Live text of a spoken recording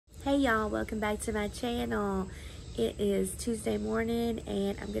Hey y'all, welcome back to my channel. It is Tuesday morning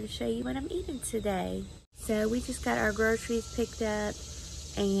and I'm going to show you what I'm eating today. So we just got our groceries picked up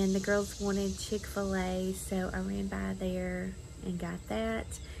and the girls wanted Chick-fil-A, so I ran by there and got that.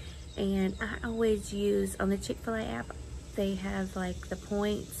 And I always use, on the Chick-fil-A app, they have like the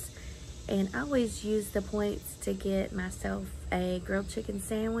points, and I always use the points to get myself a grilled chicken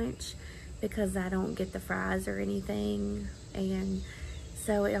sandwich because I don't get the fries or anything, and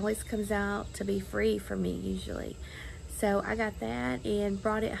so it always comes out to be free for me usually. So I got that and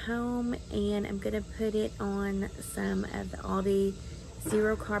brought it home, and I'm gonna put it on some of the Aldi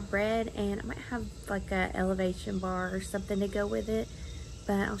zero carb bread, and I might have like a elevation bar or something to go with it,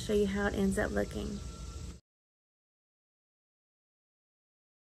 but I'll show you how it ends up looking.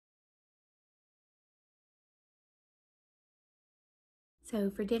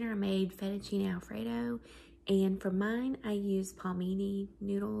 So for dinner I made fettuccine alfredo, and for mine I used palmini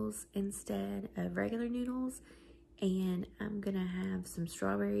noodles instead of regular noodles, and I'm gonna have some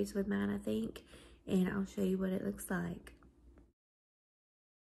strawberries with mine I think, and I'll show you what it looks like.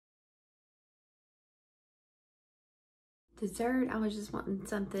 Dessert, I was just wanting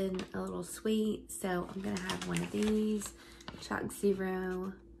something a little sweet, so I'm gonna have one of these Choc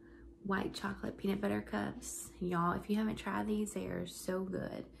Zero white chocolate peanut butter cups. Y'all, if you haven't tried these, they are so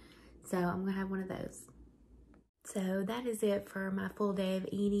good. So I'm gonna have one of those. So that is it for my full day of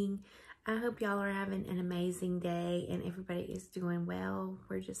eating. I hope y'all are having an amazing day and everybody is doing well.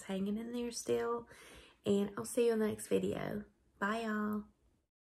 We're just hanging in there still. And I'll see you in the next video. Bye, y'all.